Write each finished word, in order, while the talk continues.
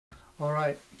All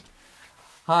right.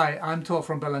 Hi, I'm Thor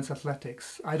from Balance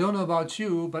Athletics. I don't know about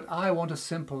you, but I want a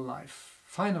simple life,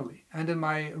 finally. And in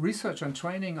my research and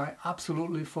training, I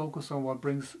absolutely focus on what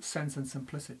brings sense and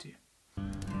simplicity.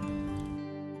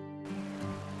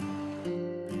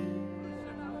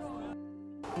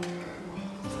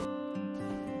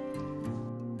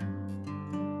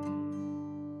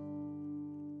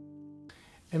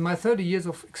 In my 30 years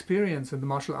of experience in the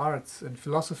martial arts, in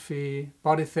philosophy,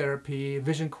 body therapy,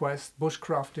 vision quest,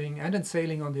 bushcrafting, and in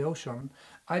sailing on the ocean,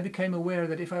 I became aware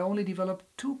that if I only develop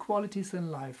two qualities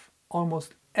in life,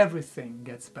 almost everything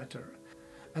gets better.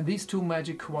 And these two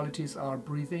magic qualities are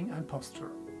breathing and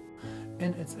posture.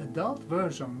 In its adult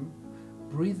version,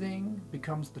 breathing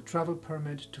becomes the travel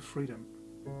permit to freedom.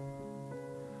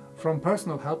 From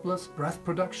personal helpless breath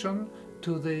production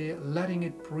to the letting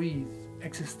it breathe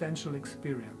existential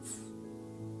experience.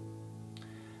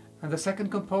 And the second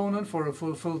component for a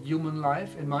fulfilled human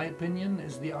life, in my opinion,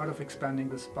 is the art of expanding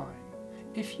the spine.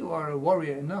 If you are a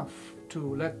warrior enough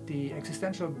to let the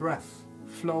existential breath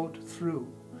float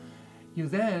through, you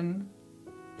then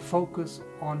focus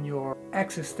on your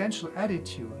existential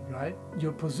attitude, right?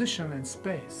 Your position in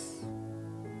space.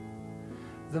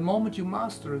 The moment you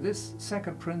master this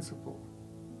second principle,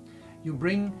 you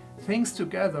bring things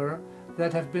together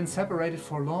that have been separated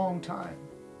for a long time.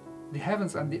 The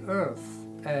heavens and the earth,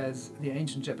 as the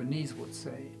ancient Japanese would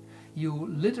say. You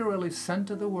literally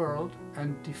center the world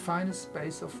and define a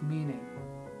space of meaning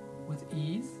with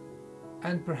ease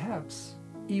and perhaps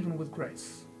even with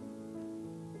grace.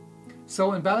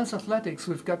 So in Balance Athletics,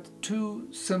 we've got two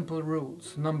simple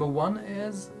rules. Number one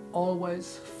is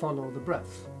always follow the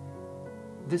breath.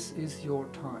 This is your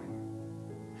time.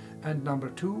 And number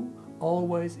two,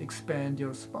 always expand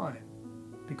your spine,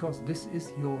 because this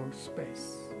is your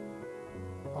space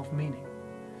of meaning.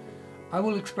 I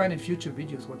will explain in future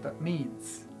videos what that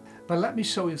means. But let me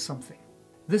show you something.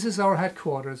 This is our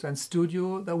headquarters and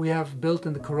studio that we have built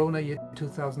in the Corona year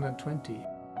 2020.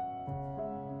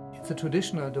 It's a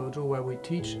traditional dojo where we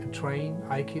teach and train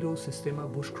Aikido, Systema,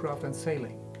 Bushcraft and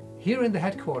sailing. Here in the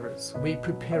headquarters, we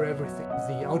prepare everything,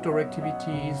 the outdoor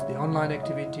activities, the online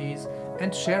activities,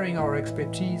 and sharing our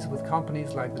expertise with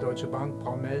companies like the Deutsche Bank,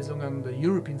 Paul Melsungen, the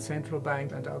European Central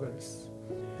Bank and others.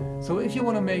 So if you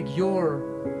want to make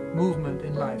your movement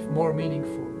in life more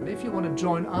meaningful, and if you want to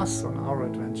join us on our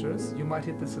adventures, you might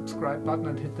hit the subscribe button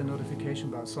and hit the notification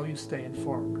bell so you stay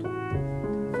informed.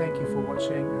 Thank you for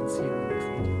watching and see you in the next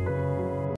video.